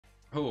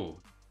Oh,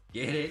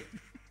 get it?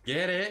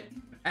 Get it?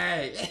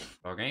 Hey!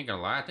 Dog, I ain't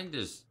gonna lie, I think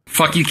this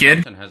Fuck you,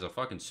 kid. has a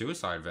fucking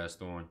suicide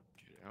vest on.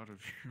 Get out of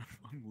here.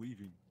 I'm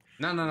leaving.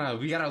 No,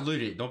 we gotta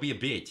loot it. Don't be a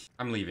bitch.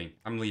 I'm leaving.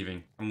 I'm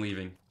leaving. I'm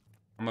leaving.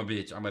 I'm a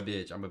bitch. I'm a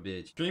bitch. I'm a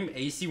bitch. Stream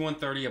AC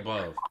 130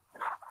 above.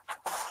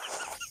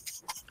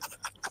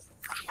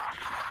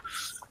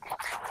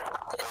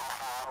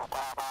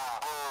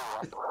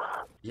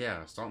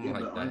 Yeah, something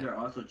like but that. aren't there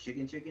also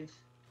chickens?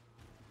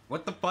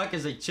 What the fuck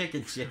is a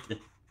chicken?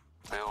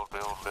 Build.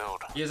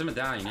 He has a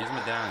medallion. He has a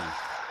medallion.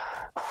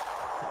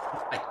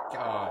 Oh my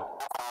god.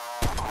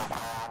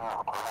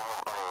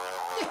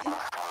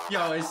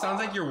 Yo, it sounds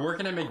like you're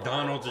working at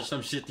McDonald's or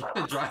some shit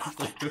to drive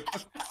through.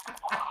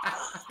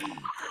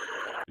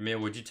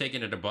 Man, would you take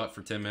it at a butt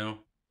for 10 mil?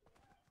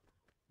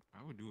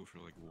 I would do it for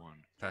like one.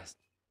 That's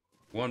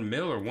 1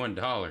 mil or $1?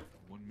 1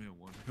 mil.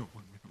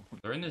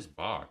 They're in this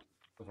box.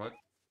 What the fuck?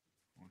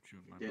 Won't you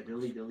in my Yeah,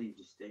 box? delete,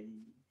 just stay.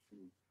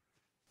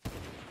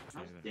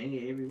 Dang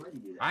it, everybody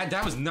do that.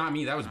 That was not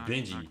me. That was Knock,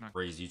 Benji. knock.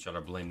 Crazy. You try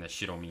to blame that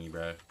shit on me,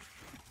 bro.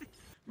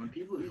 When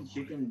people eat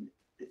chicken,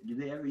 do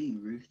they ever eat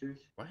roosters?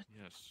 What?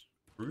 Yes.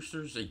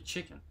 Rooster's a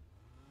chicken.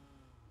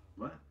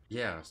 What?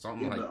 Yeah,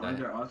 something Yeah, like but aren't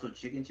that. there also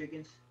chickens?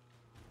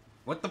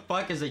 What the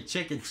fuck is a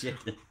chicken?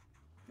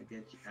 Like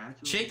that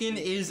actual Chicken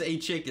is a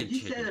chicken. You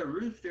said a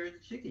rooster is a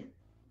chicken.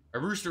 A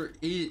rooster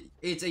is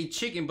it's a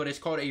chicken, but it's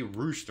called a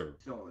rooster.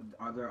 So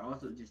are there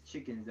also just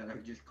chickens that are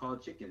just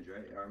called chickens,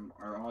 right?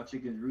 Are all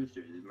chickens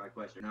roosters is my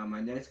question. Now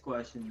my next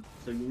question,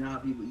 so you know how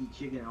people eat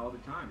chicken all the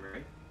time,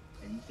 right?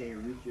 And you say a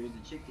rooster is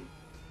a chicken.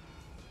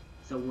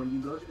 So when you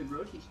go to the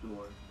grocery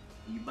store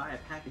and you buy a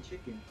pack of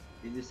chicken,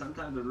 is it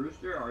sometimes a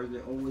rooster or is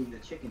it always a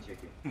chicken?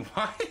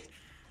 What?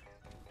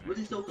 What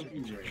is so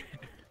confusing right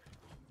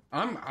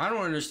now? I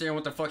don't understand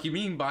what the fuck you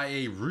mean by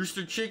a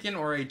rooster chicken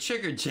or a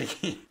chicken.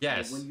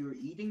 Yes. When you're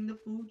eating the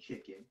food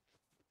chicken,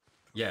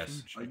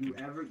 Yes. are you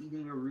ever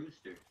eating a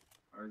rooster?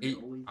 Or is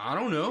it always I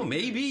don't know,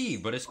 maybe,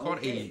 but it's called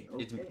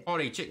it's Okay.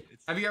 called a chicken.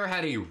 Have you ever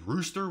had a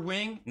rooster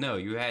wing? No,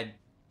 you had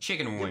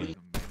chicken wing.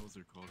 The males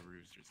are called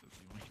roosters. That's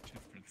the only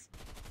difference.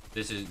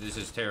 This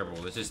is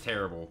terrible. This is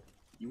terrible.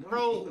 You want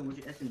Bro. to with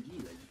your SMG,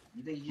 like,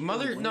 you think you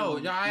Mother, just no,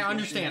 win when I you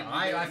understand.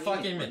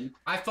 SMG?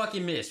 I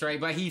fucking missed, right?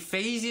 But he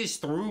phases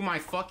through my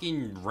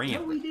fucking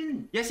ramp. No, he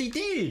didn't. Yes, he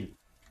did.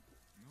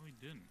 No, he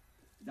didn't.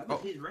 That was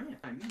Oh. his ramp.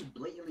 You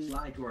blatantly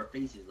lied to our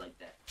faces like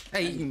that.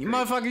 Hey, That'd be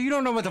motherfucker, you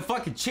don't know what the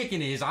fucking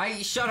chicken is.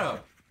 Shut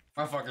up.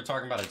 Motherfucker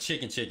talking about a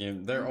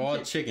chicken. They're all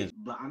chickens.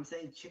 But I'm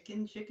saying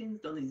chickens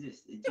don't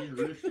exist. It's just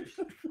roosters.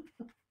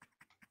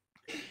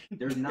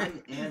 There's not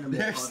an animal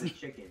There's- called a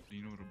chicken. Do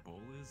you know what a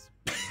bull is?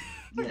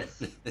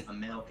 Yes, a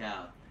male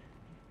cow.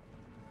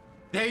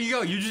 There you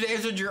go. You just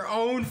answered your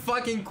own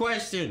fucking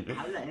question.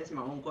 How did I answer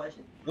my own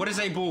question? What is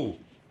a bull?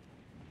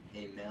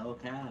 A male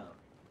cow.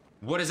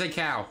 What is a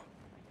cow?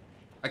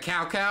 A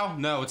cow?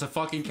 No, it's a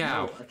fucking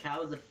cow. No, a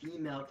cow is a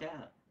female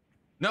cow.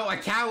 No, a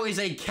cow is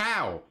a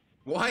cow.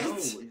 What? No,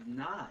 it's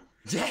not.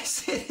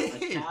 Yes, it A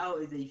is. cow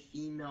is a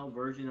female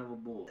version of a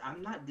bull.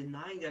 I'm not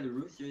denying that a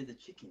rooster is a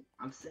chicken.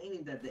 I'm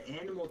saying that the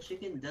animal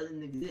chicken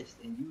doesn't exist,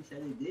 and you said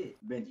it did.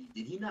 Benji,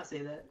 did he not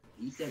say that?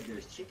 He said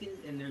there's chickens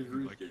and there's I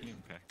roosters.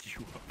 can't back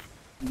you up.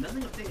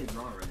 Nothing I'm saying is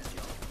wrong right now,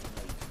 y'all.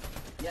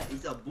 Like, yeah,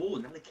 it's a bull,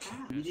 not a cow.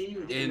 You didn't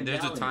even get And the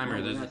there's a medallion, timer,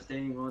 bro. there's We're a- not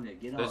staying on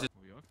it. Get there's off.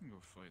 Well, y'all can go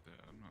fight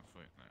that. I'm not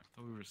fighting that. I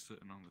thought we were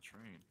sitting on the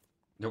train.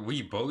 No,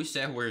 we both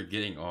said we're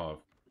getting off.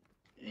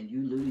 And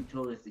you literally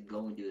told us to go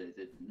and do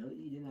this. No,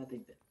 you did not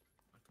think that.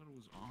 I thought it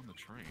was on the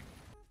train.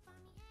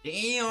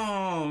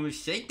 Damn,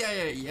 shake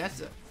that. Yes.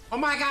 Sir. Oh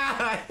my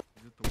god.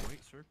 Is it the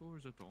white circle or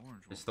is it the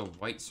orange one? It's the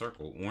white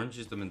circle. Orange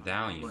is the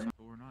medallion. But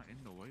we're not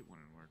in the white one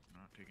and we're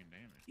not taking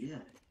damage. Yeah.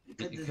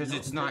 Because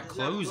it's not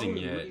closing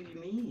yet. What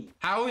do you mean?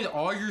 How is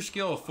all your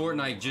skill of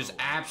Fortnite just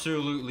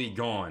absolutely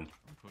gone?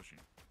 I'm pushing.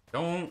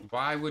 Don't.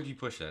 Why would you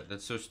push that?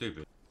 That's so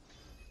stupid.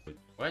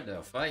 What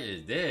the fuck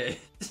is this?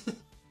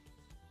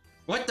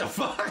 What the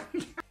fuck?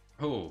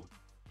 Oh,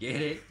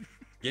 get it?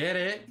 Get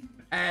it?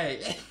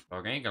 Hey.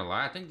 Dog, I ain't gonna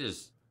lie. I think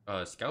this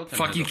skeleton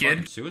Fuck has you, a kid.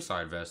 fucking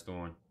suicide vest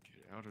on.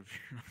 Get out of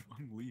here.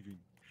 I'm leaving.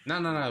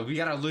 No. We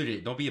gotta loot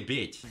it. Don't be a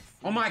bitch.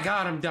 Oh my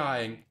god, I'm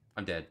dying.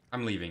 I'm dead.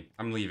 I'm leaving.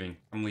 I'm leaving.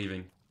 I'm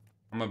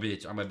a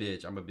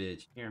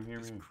bitch. Here.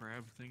 This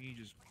crab thingy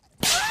just.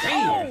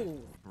 Damn.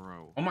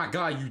 Bro. Oh my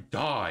god, you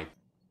died.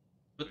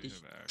 Put Take this.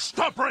 it back.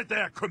 Stop right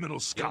there, criminal Kill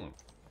scum! him.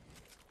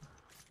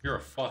 You're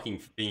a fucking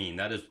fiend.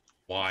 That is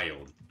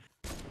wild.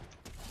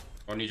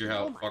 Don't need your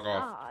help. Oh Fuck my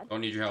off. God.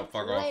 Don't need your help.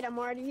 Fuck Wait, off. I'm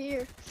already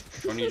here.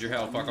 Don't need your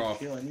help. Fuck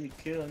off. I need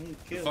to kill.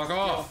 Fuck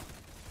off.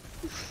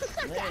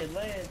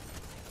 Land.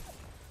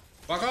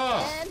 Fuck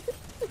off. And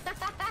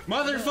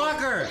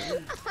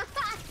Motherfucker.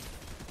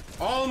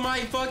 All my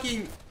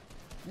fucking.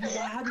 What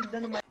have you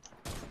done to my...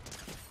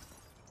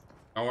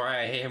 Don't worry,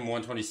 I hit him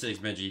 126,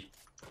 Benji.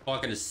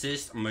 Fucking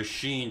assist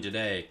machine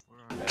today.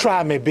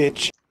 Try me,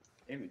 bitch.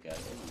 There we go.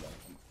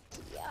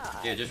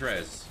 Yeah, just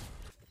res.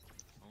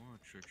 I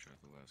want to trick shot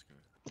the last guy.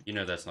 You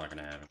know that's not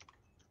gonna happen.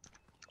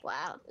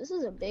 wow, this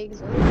is a big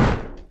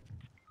zone.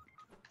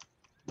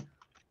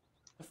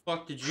 The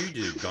fuck did you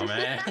do,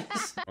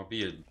 dumbass? I'll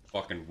be a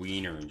fucking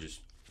wiener and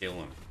just kill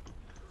him.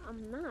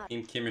 I'm not.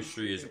 Team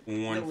chemistry is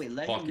on No, wait,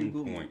 let fucking him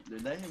reboot point. me.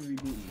 Let him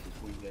reboot me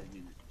before you guys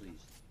do this,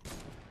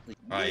 please.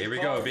 Alright, here we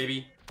go,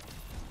 baby.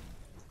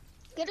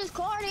 Get his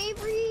card,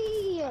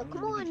 Avery.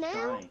 Come on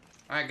now.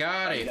 I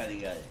got it.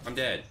 You got it. I'm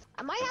dead.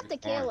 I might have to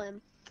kill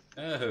him.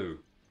 Oh.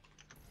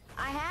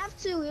 I have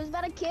to. He was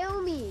about to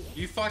kill me.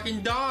 You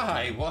fucking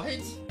die. What?